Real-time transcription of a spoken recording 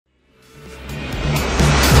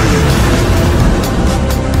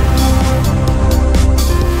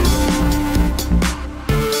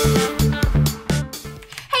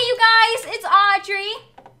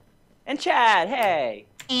Chad, hey.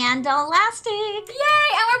 And Dollastic. Yay!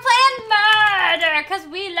 And we're playing murder because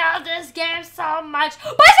we love this game so much.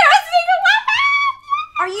 What's our secret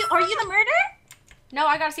weapon? Are you the murderer? No,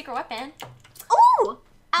 I got a secret weapon. Ooh!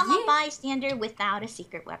 I'm Yeah. a bystander without a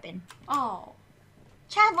secret weapon. Oh.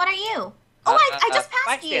 Chad, what are you? Oh, I just passed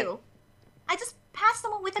bystander. you. I just passed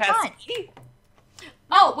someone with a Pass gun. me.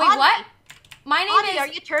 Oh, wait, Audrey. what? My name Audrey, is... are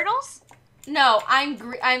you turtles? No, I'm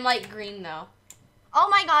like green though. Oh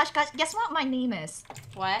my gosh, guess what my name is?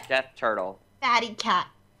 What? Death Turtle. Fatty Cat.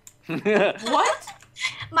 What?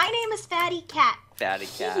 My name is Fatty Cat. Fatty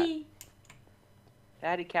cat.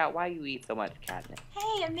 Fatty cat, why you eat so much catnip?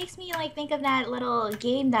 Hey, it makes me like think of that little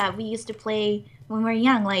game that we used to play when we were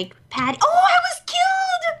young, like Patty. Oh, I was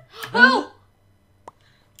killed! Oh!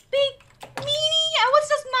 Big meanie! I was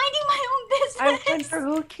just minding my own I business. wonder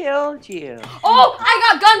who killed you. Oh, I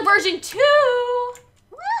got gun version 2!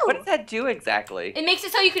 Woo! What does that do exactly? It makes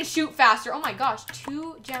it so you can shoot faster. Oh my gosh,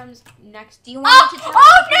 2 gems next. Do you want Oh, me to tell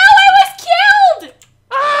oh no, I was killed!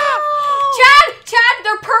 Ah! Chad,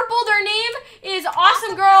 they're purple. Their name is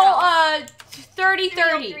Awesome Girl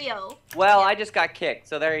 3030. 3-0. Well, I just got kicked,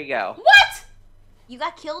 so there you go. What? You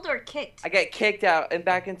got killed or kicked? I got kicked out and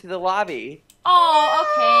back into the lobby.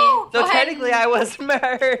 Oh, okay. So Go ahead technically and- I was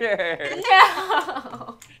murdered.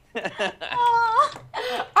 No. Oh.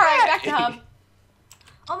 All right, back to Hub.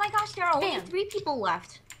 Oh my gosh, there are only Bam. 3 people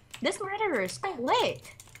left. This murderer is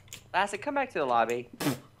quick. Lassie, come back to the lobby.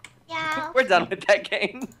 Yeah. We're done with that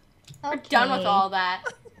game. We're done with all that.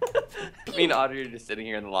 Me and Audrey are just sitting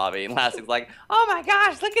here in the lobby, and Lassie's like, "Oh my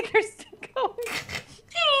gosh, look at their stick going!"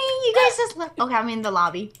 Hey, you guys just left. Okay, I'm in the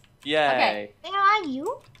lobby. Yay! Okay. Where are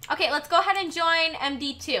you? Okay, let's go ahead and join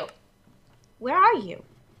MD2. Where are you?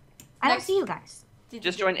 I don't Next. see you guys.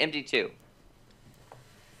 Just join MD2.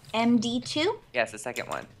 MD2? Yes, the second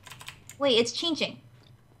one. Wait, it's changing.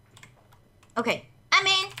 Okay, I'm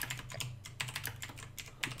in.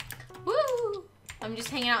 Woo! I'm just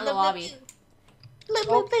hanging out in the lobby.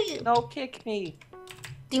 Look. No, kick me.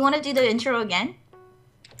 Do you want to do the intro again?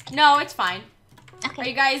 No, it's fine. Are Okay.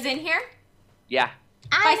 you guys in here? Yeah.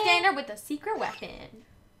 I'm in. Bystander with a secret weapon.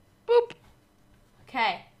 Boop.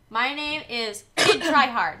 Okay, my name is Kid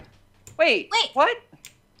Tryhard. Wait. Wait. What?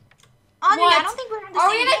 Audrey, What? I don't think we're on the Are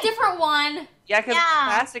same we in a game. different one? Yeah, because Yeah.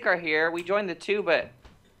 Plastic are here. We joined the 2, but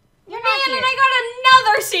You're Man, not here. and I got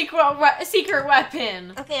another secret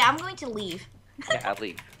weapon. Okay, I'm going to leave. yeah, I'll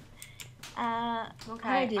leave. How do Okay,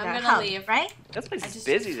 I do I'm that? gonna Hub, leave. right? This place I is just-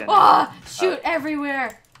 busy tonight. Oh, shoot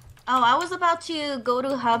everywhere. Oh, I was about to go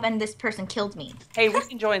to Hub and this person killed me. Hey, we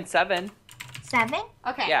can join 7. 7?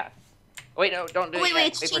 Okay. Yeah. Wait, no, don't do it. Wait, yet.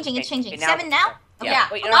 it's for changing, it's change. changing. Okay, 7 now? Yeah.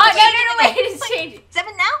 Wait, Oh, no, no, wait. no, wait, it's changing.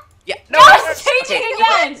 7 now? Yeah. No, it's changing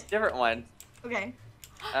okay, again. Different one. Okay.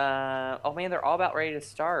 Oh man, they're all about ready to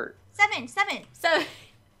start. 7. So,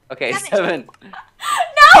 Okay, 7. 7. no,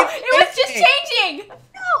 it was just changing.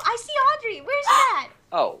 No, I see Audrey. Where's that?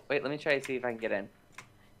 Oh, wait, let me try to see if I can get in.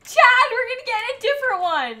 Chad, we're gonna get a different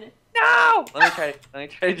one. No! Let me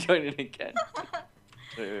try to join it again.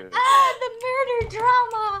 Wait. Ah, the murder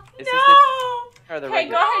drama. Is No. this or the Okay,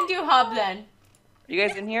 regular? go ahead and do Hub then. Are you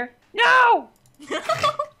guys in here? No!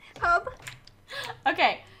 Hub.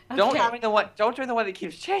 Okay. Don't okay. join the one. Don't join the one that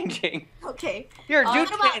keeps changing. Okay. Here, Oh, do What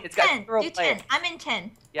 10. about It's got 10? 0 Do players. 10. I'm in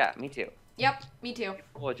 10. Yeah, me too. Yep, me too.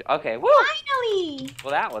 Okay, woo! Finally.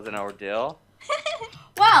 Well, that was an ordeal.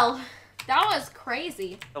 Well, that was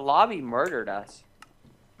crazy. The lobby murdered us.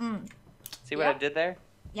 See what I Yep. did there?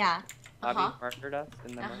 Yeah. Lobby murdered us.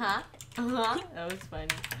 In the That was funny.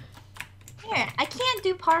 Here, I can't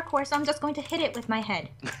do parkour, so I'm just going to hit it with my head.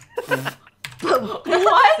 What?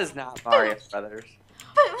 This is not Mario Brothers.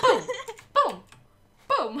 Boom.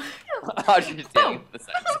 Boom. Audrey's doing the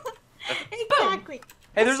same. Exactly.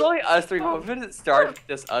 Hey, there's only us 3. What if it starts with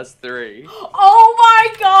just us 3? Oh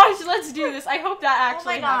my gosh, let's do this. I hope that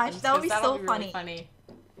actually Oh my gosh, happens, that would be 'cause that'll so really funny.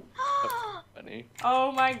 Funny.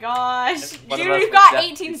 Oh my gosh. One of Dude, us we've will got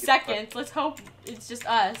definitely 18 get seconds. Let's hope it's just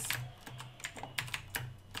us.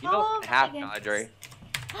 You Oh don't my have to, goodness. Audrey.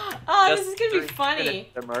 Oh, Just this is gonna be 3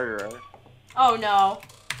 funny. The murderer. Oh no.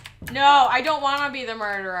 No, I don't want to be the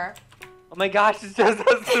murderer. Oh my gosh, it's just us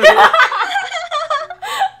 3.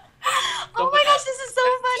 Oh my gosh, this is so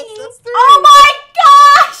funny. Oh my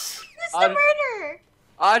gosh! Who's the murderer?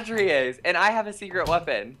 Audrey is, and I have a secret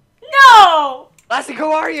weapon. No! Lassie, who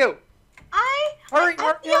are you? Hurry, I'm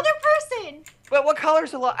hurry, the other person. But what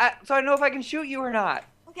color's the so I know if I can shoot you or not.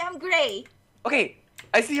 Okay, I'm gray. Okay,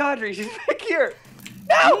 I see Audrey. She's back here.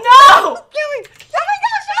 No! No! Kill me! Oh my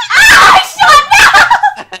Ah, I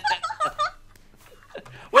shot gosh!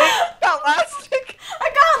 Wait, got Lastic. I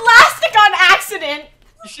got elastic on accident.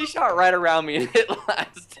 You She shot right around me and hit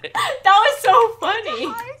Dollastic. That was so funny.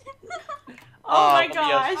 Oh my let me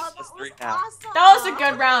gosh. just- That just was three now. awesome. That was a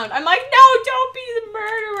good round. I'm like, no, don't be the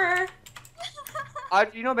murderer.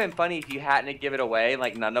 You know, it'd been funny if you hadn't give it away,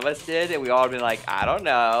 like none of us did, and we all been like, I don't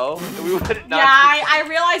know. And we would not. Yeah, I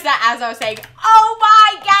realized that as I was saying, oh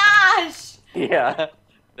my gosh. Yeah,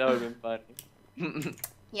 that would have been funny.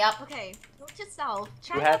 Yep. Okay, note to self.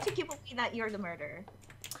 Try Who not had- to give away that you're the murderer.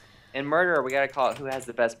 In murder, we gotta call it who has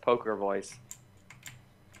the best poker voice.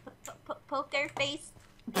 Poker face.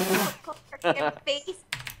 Poker face.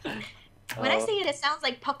 When I Oh. say it, it sounds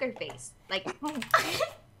like pucker face. Like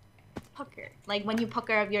pucker. Like when you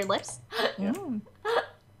pucker up your lips. Yeah. Mm.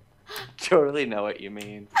 Totally know what you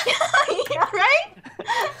mean. Yeah, right?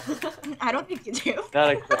 I don't think you do.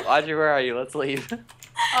 Not a clue. Audrey, where are you? Let's leave.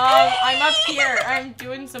 I'm up here. I'm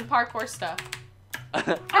doing some parkour stuff.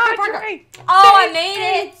 Audrey! Oh, I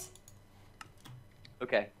made it.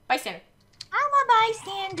 Okay. Bystander. I'm a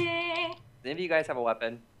bystander. Does any of you guys have a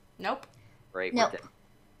weapon? Nope. Great. Nope. we're dead.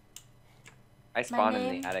 I spawned in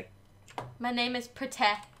name? the attic. My name is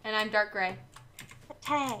Prete, and I'm dark gray.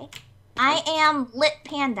 Okay. I am lit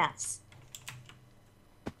pandas.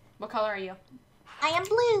 What color are you? I am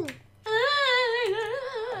blue.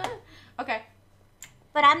 Okay.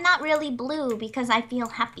 But I'm not really blue because I feel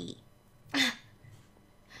happy.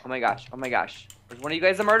 Oh my gosh. Oh my gosh. Is one of you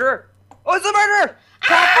guys a murderer? Oh, it's a murderer!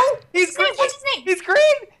 Help! He's green! What's his name? He's green!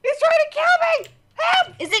 He's trying to kill me!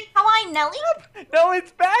 Help! Is it Kawaii Nelly? No,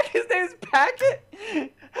 it's back. His name's Packet.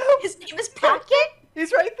 Help! His name is Packet?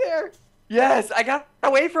 He's right there. Yes, I got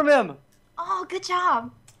away from him. Oh, good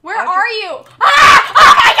job. Where are you? Ah!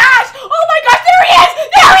 Oh my gosh! Oh my gosh! There he is!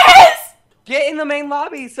 There he is! Get in the main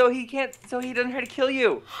lobby so he doesn't try to kill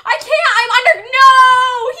you. I can't! I'm under. No!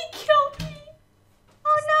 He killed me.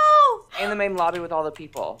 Oh In the main lobby with all the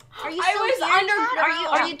people. no! Are you I still was here, underground.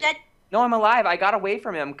 Chad? Are you dead? No, I'm alive. I got away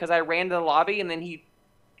from him because I ran to the lobby and then he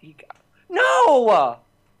No!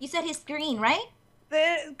 You said his green, right?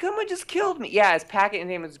 Then Kuma just killed me. Yeah, his Packet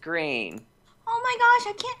name is green. Oh my gosh,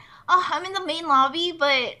 I can't. Oh, I'm in the main lobby,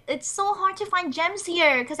 but it's so hard to find gems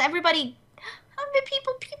here because everybody.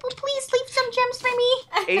 People, please leave some gems for me.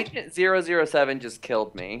 Agent 007 just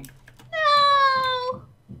killed me. No.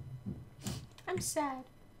 I'm sad.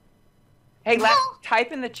 Hey, No.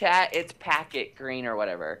 type in the chat. It's Packet green or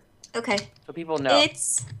whatever, Okay. so people know.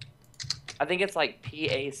 It's I think it's like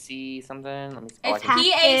PAC something. Let me see. It's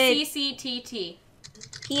Packet. PACCTT.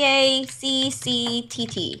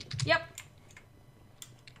 PACCTT. Yep.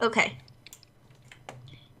 Okay.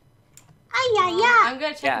 Ay. I'm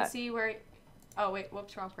gonna check Yeah. and see where. Oh wait,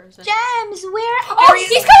 whoops, wrong person. Gems, where Oh, are you?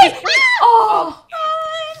 he's coming! Oh!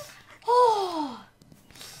 Oh!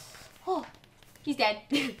 Oh! He's dead.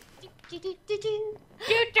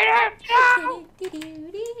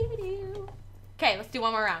 Okay, let's do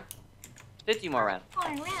one more round. 50 more rounds.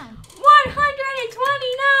 Going around.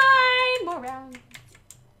 129 more rounds.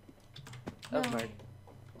 That's No. murder.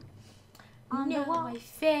 On the No, wall. I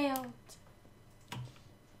failed.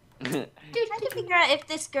 Trying to figure out if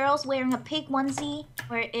this girl's wearing a pig onesie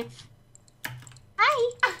or if.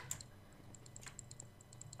 Hi.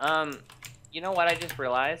 You know what I just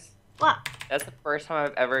realized? What? That's the first time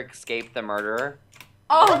I've ever escaped the murderer.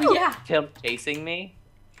 Oh, Ooh. yeah. Him chasing me.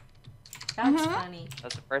 That's Mhm. funny.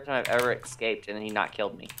 That's the first time I've ever escaped, and then he not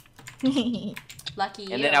killed me. Lucky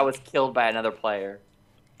you. And then I was killed by another player.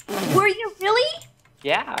 Were you really?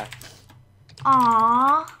 Yeah.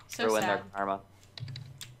 Aww. so Ruined sad. their karma.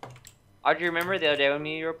 Audrey, remember the other day when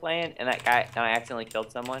you were playing, and that guy, and I accidentally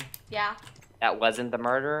killed someone? Yeah. That wasn't the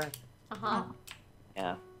murderer? Uh-huh.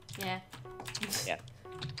 Yeah. Yeah. Yeah.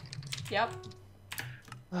 Yep.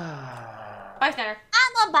 Oh, Bystander.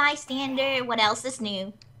 I'm a bystander. What else is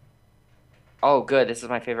new? good. This is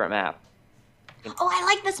my favorite map. Oh, I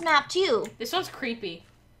like this map too. This one's creepy.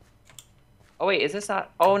 Oh, wait, is this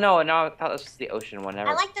not? Oh, no, I thought this was the ocean one. Never.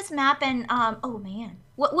 I like this map and oh man.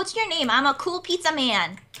 What's your name? I'm a cool pizza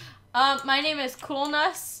man. My name is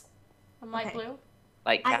Coolness. I'm light Okay. blue.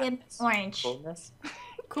 Like I am Katniss. orange. Coolness.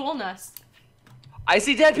 Coolness. I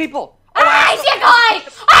see dead people. Ah, I see a guy!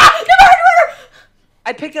 Ah, the murderer!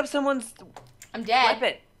 I picked up someone's I'm dead.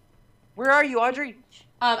 weapon. Where are you, Audrey?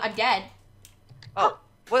 I'm dead. Oh,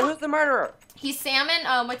 who's the murderer? He's Salmon.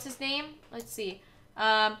 What's his name? Let's see.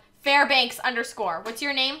 Fairbanks _ What's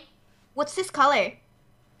your name? What's this color?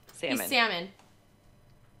 Salmon. He's Salmon.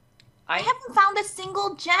 I haven't found a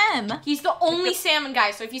single gem. He's the only salmon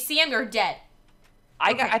guy, so if you see him, you're dead.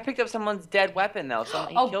 I picked up someone's dead weapon though.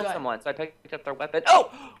 He Oh, killed good. someone, so I picked up their weapon.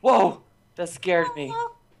 Oh, whoa, that scared me.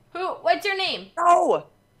 What's your name? No,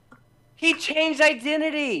 he changed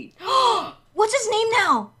identity. What's his name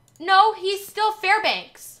now? No, he's still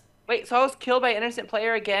Fairbanks. Wait, so I was killed by an innocent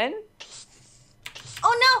player again?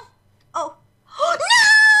 Oh no! Oh. No!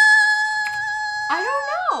 I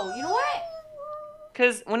don't know. You know what?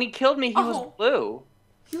 Because when he killed me, he was blue.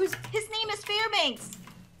 His name is Fairbanks.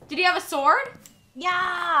 Did he have a sword?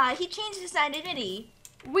 Yeah, he changed his identity.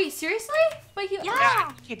 Wait, seriously? But he,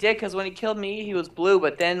 Yeah. He did, because when he killed me, he was blue.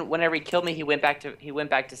 But then whenever he killed me, he went back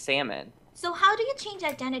to salmon. So how do you change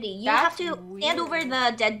identity? You That's have to weird. stand over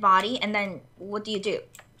the dead body, and then what do you do?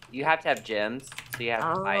 You have to have gems, so you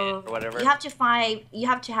have to buy it or whatever. You have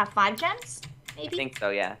to have 5 gems, maybe. I think so,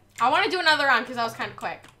 yeah. I want to do another round because that was kind of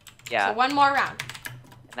quick. Yeah. So one more round.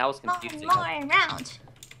 And that was confusing. One more round.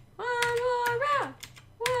 One more round.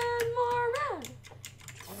 One more round.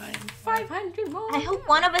 500 more. I hope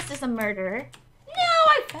one of us is a murderer. No,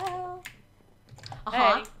 I fell.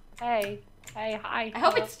 Uh-huh. Hey, hi. I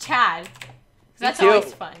hope it's Chad. 'Cause that's too.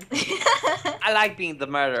 always fun. I like being the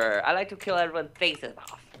murderer. I like to kill everyone's faces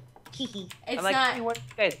off. It's I'm like, not. hey, what are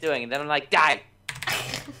you guys doing? And then I'm like, die.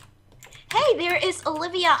 Hey, there is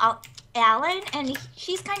Olivia Allen, and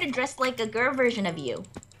she's kind of dressed like a girl version of you.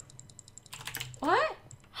 What?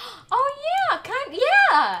 Oh yeah,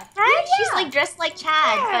 yeah. Right? Yeah. She's like dressed like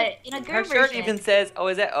Chad, but in a girl Her version. shirt even says, oh,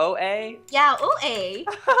 is that OA? Yeah, OA.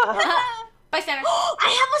 Bystander. I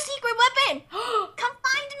have a secret weapon. Come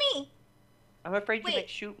find me. I'm afraid you Wait. might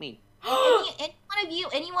shoot me.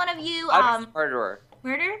 Any one of you, I'm a murderer.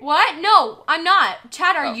 murder? What? No, I'm not.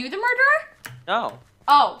 Chad, are you the murderer? No.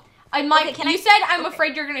 Oh, I'm like, Okay, can you I- said I'm okay.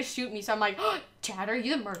 afraid you're gonna shoot me, so I'm like, Chad, are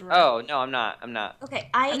you the murderer? Oh, no, I'm not. Okay,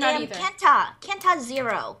 I I'm not am either. Kenta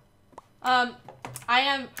 0. I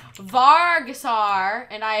am Vargasar,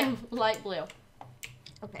 and I am light blue.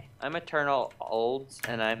 Okay. I'm Eternal Olds,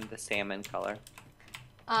 and I'm the salmon color.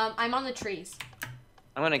 I'm on the trees.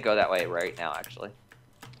 I'm gonna go that way right now, actually.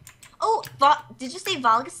 Oh, did you say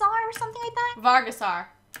Valgasar or something like that? Vargasar.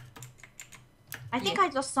 I think Yeah. I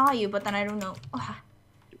just saw you, but then I don't know.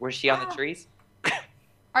 Was she on the trees?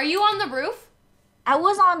 Are you on the roof? I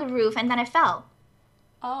was on the roof and then I fell.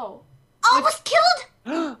 Oh. Oh, I was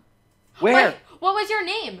killed! Where? Wait, what was your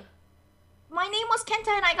name? My name was Kenta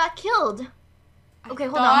and I got killed. Okay,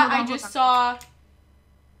 hold Thought on. I just saw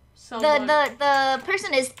someone. The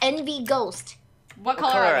person is Envy Ghost. What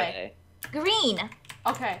color are they? Green.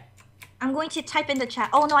 Okay. I'm going to type in the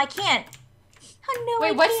chat. Oh, no, I can't. Oh, no, Wait,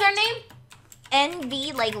 I what's their can't. name?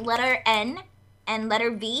 NV, like letter N and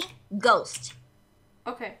letter V, Ghost.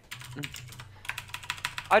 Okay.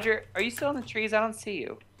 Audrey, are you still in the trees? I don't see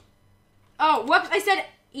you. Oh, whoops! I said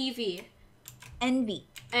Evie. NV.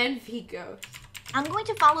 And Vigo. I'm going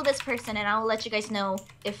to follow this person and I'll let you guys know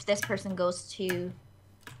if this person goes to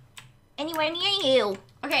anywhere near you.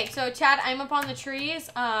 Okay, so Chad, I'm up on the trees.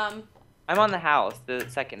 I'm on the house, the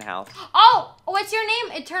second house. Oh, what's your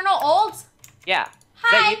name? Eternal Olds? Yeah. Is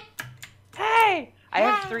Hi. that you? Hey! I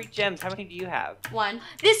have Hi. 3 gems. How many do you have? 1.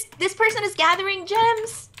 This person is gathering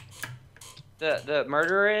gems. The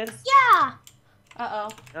murderer is? Yeah. Uh-oh.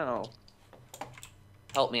 No.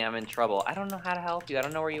 Help me, I'm in trouble. I don't know how to help you. I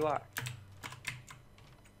don't know where you are.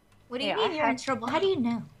 What do you Hey, mean I you're in have- trouble? How do you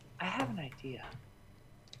know? I have an idea.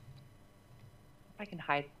 If I can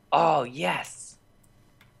hide. Oh, yes.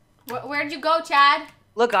 Where'd you go, Chad?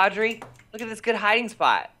 Look, Audrey. Look at this good hiding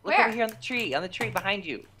spot. Look Where? over here on the tree behind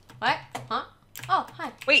you. What? Huh? Oh,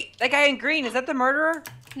 hi. Wait, that guy in green, is that the murderer?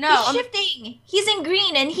 No. He's shifting. He's in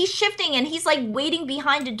green and he's shifting and he's like waiting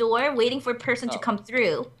behind a door, waiting for a person to Oh. come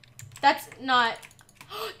through. That's not...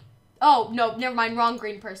 Oh, no, never mind. Wrong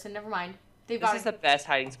green person. Never mind. They've This got... is the best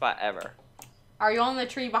hiding spot ever. Are you on the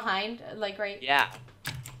tree behind? Like, right... Yeah.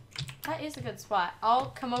 That is a good spot. I'll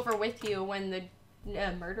come over with you when the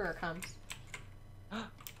murderer comes.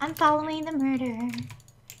 I'm following the murderer.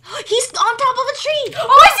 He's on top of a tree.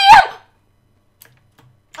 Oh, I see him!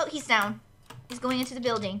 Oh, he's down. He's going into the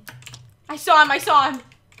building. I saw him.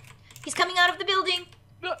 He's coming out of the building.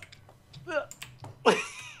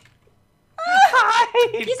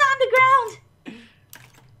 Hide! He's on the ground.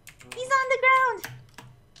 He's on the ground.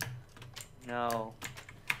 No.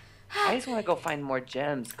 I just want to go find more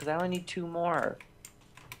gems because I only need 2 more.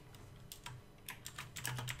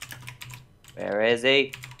 Where is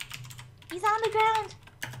he? He's on the ground.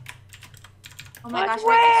 Oh my But gosh,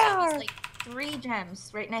 right next to him, where? he's like 3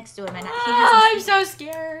 gems right next to him, and he Oh, I'm hasn't. so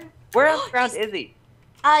scared. Where on the ground is he?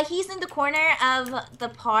 He's in the corner of the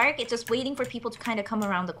park. It's just waiting for people to kind of come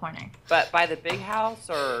around the corner. But by the big house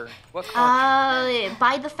or what corner?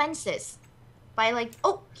 By the fences. By like,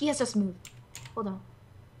 oh, he has just moved. Hold on.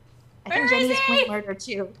 I think Where Jenny is is he? going murder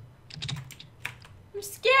too. I'm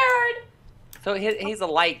scared. So he's a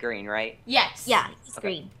light green, right? Yes. Yeah, he's Okay.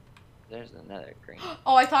 green. There's another green.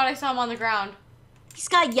 Oh, I thought I saw him on the ground. He's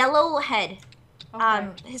got yellow head. Okay.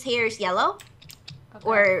 His hair is yellow. Okay.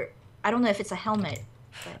 Or I don't know if it's a helmet.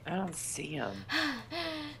 I don't see him.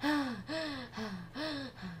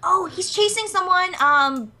 Oh, he's chasing someone.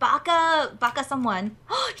 Baka someone.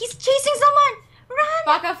 Oh, he's chasing someone. Run.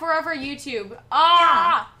 Baka Forever YouTube.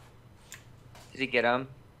 Ah! Did he get him?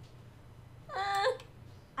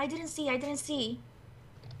 I didn't see. I'm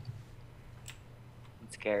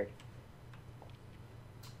scared.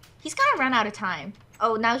 He's gonna run out of time.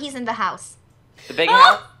 Oh, now he's in the house. The big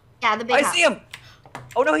house? Yeah, the big I house. see him!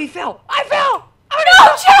 Oh no, he fell! I fell! Oh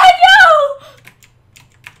no, Chad,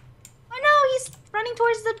 Oh no, he's running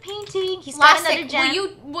towards the painting. He's no! got another Lastic,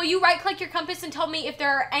 gem. will you right click your compass and tell me if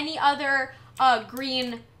there are any other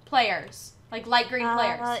green players? Like light green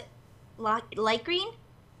players? Light green?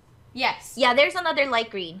 Yes. Yeah, there's another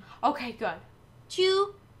light green. Okay, good.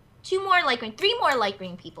 Two more light green. 3 more light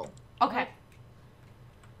green people. Okay.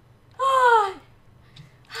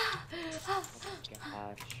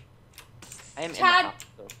 Gosh. I am Chad, in the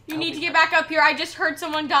hospital. you need to get back up here. I just heard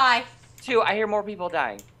someone die. 2, I hear more people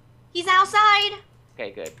dying. He's outside.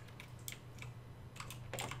 Okay, good.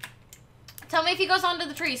 Tell me if he goes onto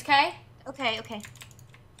the trees, okay? Okay.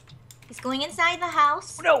 He's going inside the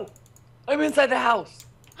house. No! I'm inside the house.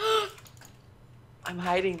 I'm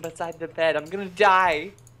hiding beside the bed. I'm gonna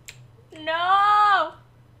die. No!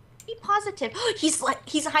 Be positive.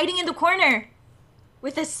 He's hiding in the corner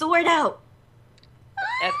with his sword out.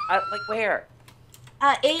 Like where?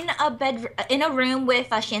 In a room with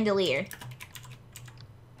a chandelier.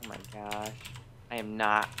 Oh my gosh. I am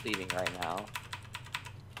not leaving right now.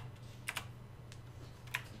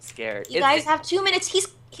 I'm scared. You guys have 2 minutes.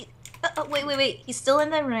 Wait. He's still in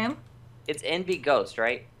the room. It's Envy Ghost,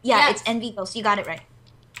 right? Yeah, Yes. it's Envy Ghost. You got it right.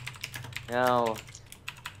 No.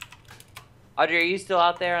 Audrey, are you still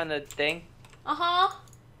out there on the thing? Uh-huh.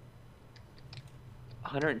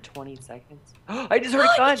 120 seconds. I just heard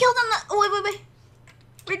a gun. He killed on the. Oh, wait.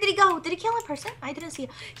 Where did he go? Did he kill a person? I didn't see it.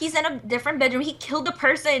 He's in a different bedroom. He killed a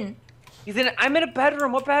person. I'm in a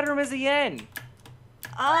bedroom. What bedroom is he in?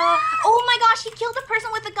 Oh my gosh, he killed a person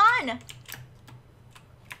with a gun.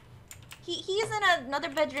 He's in another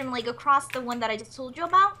bedroom, like across the one that I just told you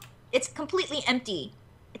about. It's completely empty.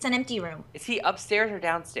 It's an empty room. Is he upstairs or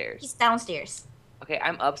downstairs? He's downstairs. Okay,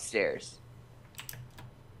 I'm upstairs.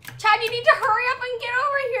 Chad, you need to hurry up and get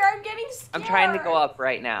over here. I'm getting scared. I'm trying to go up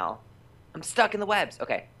right now. I'm stuck in the webs.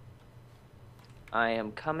 Okay. I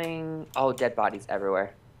am coming. Oh, dead bodies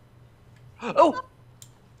everywhere. Oh!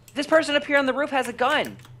 This person up here on the roof has a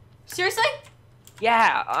gun. Seriously?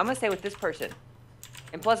 Yeah, I'm gonna stay with this person.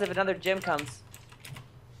 And plus, if another gym comes,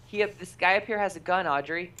 this guy up here has a gun,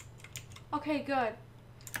 Audrey. Okay, good.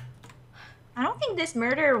 I don't think this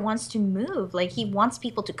murderer wants to move. Like, he wants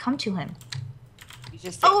people to come to him. He's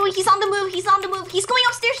just. Oh, he's on the move. He's on the move. He's going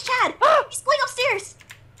upstairs, Chad. He's going upstairs.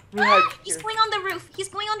 He's going on the roof. He's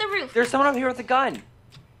going on the roof. There's someone up here with a gun.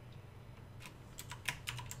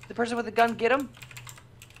 The person with the gun, get him.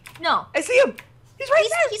 No. I see him. He's right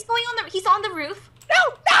there. He's going on the. He's on the roof.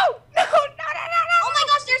 No. Oh my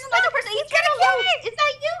gosh, there's another person. He's gonna kill me. Is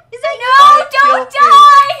that you? Is that No, don't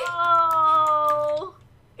die! you? Oh.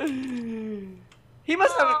 He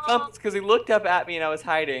must have a compass because he looked up at me and I was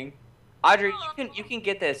hiding. Audrey, you can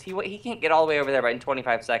get this. He can't get all the way over there in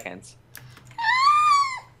 25 seconds.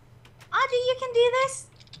 Audrey, you can do this.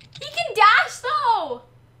 He can dash though.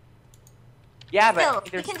 Yeah, Still, but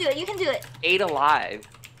you there's can do it. You can do it. 8 alive.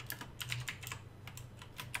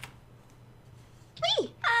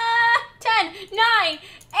 Wee. 10, 9,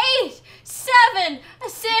 8, 7,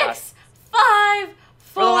 6, 5, 4.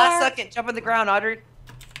 For the last second, jump on the ground, Audrey.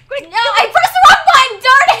 Quick. No, I pressed the wrong button.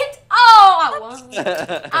 Darn it! Oh, I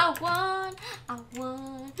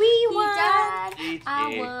won. We He won. died. GG.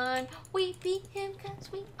 I won. We beat him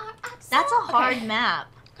because we are outside. That's a hard Okay. map.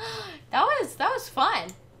 That was fun.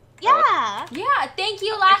 Yeah. Yeah, thank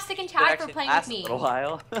you, Elastic and It Chad, for actually playing with lasts me. a little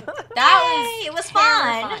while. That Yay, was it was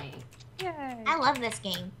fun. terrifying. I love this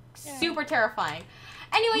game. Super terrifying.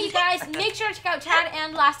 Anyway, you guys, make sure to check out Chad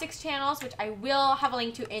and Elastic's channels, which I will have a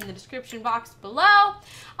link to in the description box below.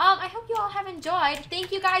 I hope you all have enjoyed.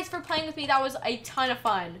 Thank you guys for playing with me. That was a ton of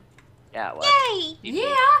fun. Yeah, it was. Yay.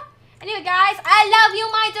 Yeah. Anyway, guys, I love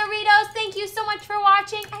you, my Doritos. Thank you so much for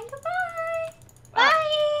watching, and goodbye. Bye.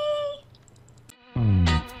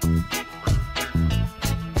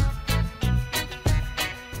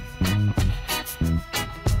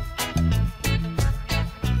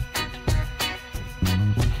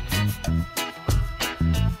 Bye.